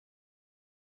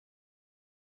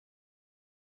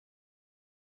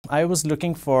I was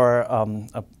looking for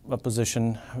a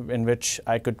position in which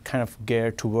I could kind of gear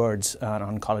towards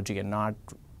oncology and not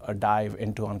dive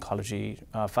into oncology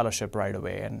fellowship right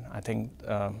away. And I think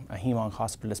a hem-onc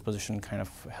hospitalist position kind of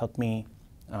helped me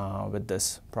with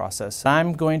this process.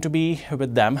 I'm going to be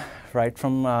with them right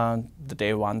from the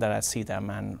day one that I see them,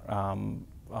 and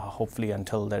hopefully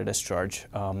until their discharge.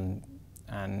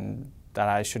 And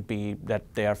that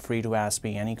they are free to ask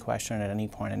me any question at any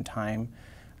point in time,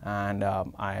 and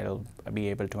I'll be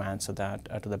able to answer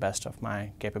that to the best of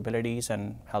my capabilities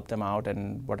and help them out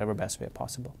in whatever best way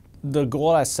possible. The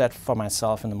goal I set for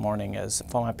myself in the morning is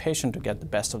for my patient to get the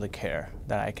best of the care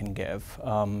that I can give,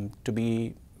 to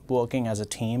be working as a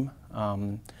team,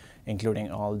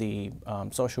 including all the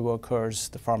social workers,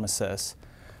 the pharmacists,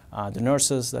 the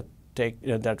nurses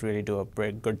that really do a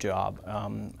very good job,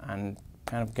 and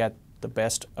kind of get the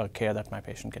best care that my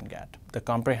patient can get. The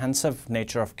comprehensive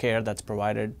nature of care that's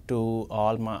provided to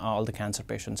all the cancer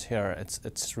patients here,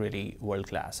 it's really world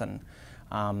class, and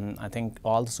I think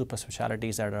all the super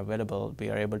specialties that are available,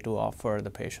 we are able to offer the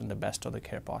patient the best of the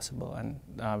care possible. And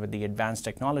with the advanced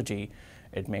technology,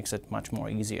 it makes it much more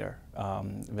easier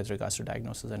with regards to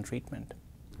diagnosis and treatment.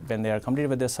 When they are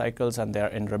completed with their cycles and they're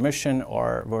in remission,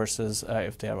 or versus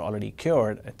if they are already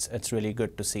cured, it's really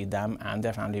good to see them and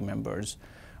their family members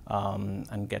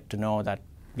and get to know that,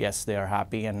 yes, they are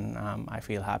happy, and I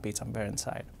feel happy somewhere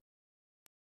inside.